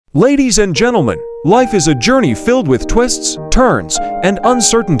Ladies and gentlemen, life is a journey filled with twists, turns, and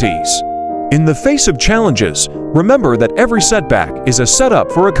uncertainties. In the face of challenges, remember that every setback is a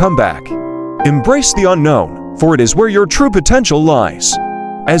setup for a comeback. Embrace the unknown, for it is where your true potential lies.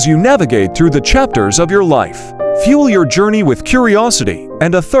 As you navigate through the chapters of your life, fuel your journey with curiosity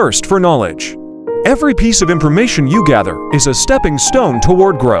and a thirst for knowledge. Every piece of information you gather is a stepping stone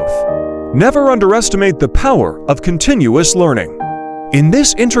toward growth. Never underestimate the power of continuous learning. In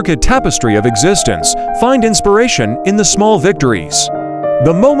this intricate tapestry of existence, find inspiration in the small victories,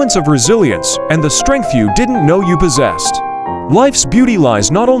 the moments of resilience, and the strength you didn't know you possessed. Life's beauty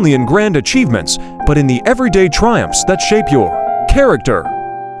lies not only in grand achievements, but in the everyday triumphs that shape your character.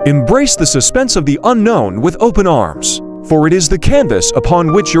 Embrace the suspense of the unknown with open arms, for it is the canvas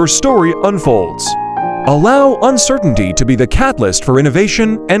upon which your story unfolds. Allow uncertainty to be the catalyst for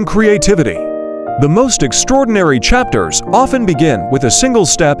innovation and creativity. The most extraordinary chapters often begin with a single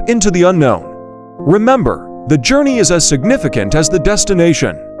step into the unknown. Remember, the journey is as significant as the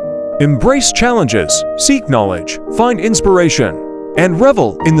destination. Embrace challenges, seek knowledge, find inspiration, and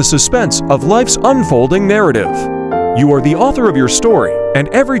revel in the suspense of life's unfolding narrative. You are the author of your story, and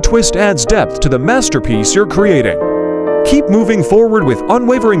every twist adds depth to the masterpiece you're creating. Keep moving forward with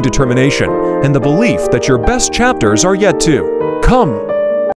unwavering determination and the belief that your best chapters are yet to come.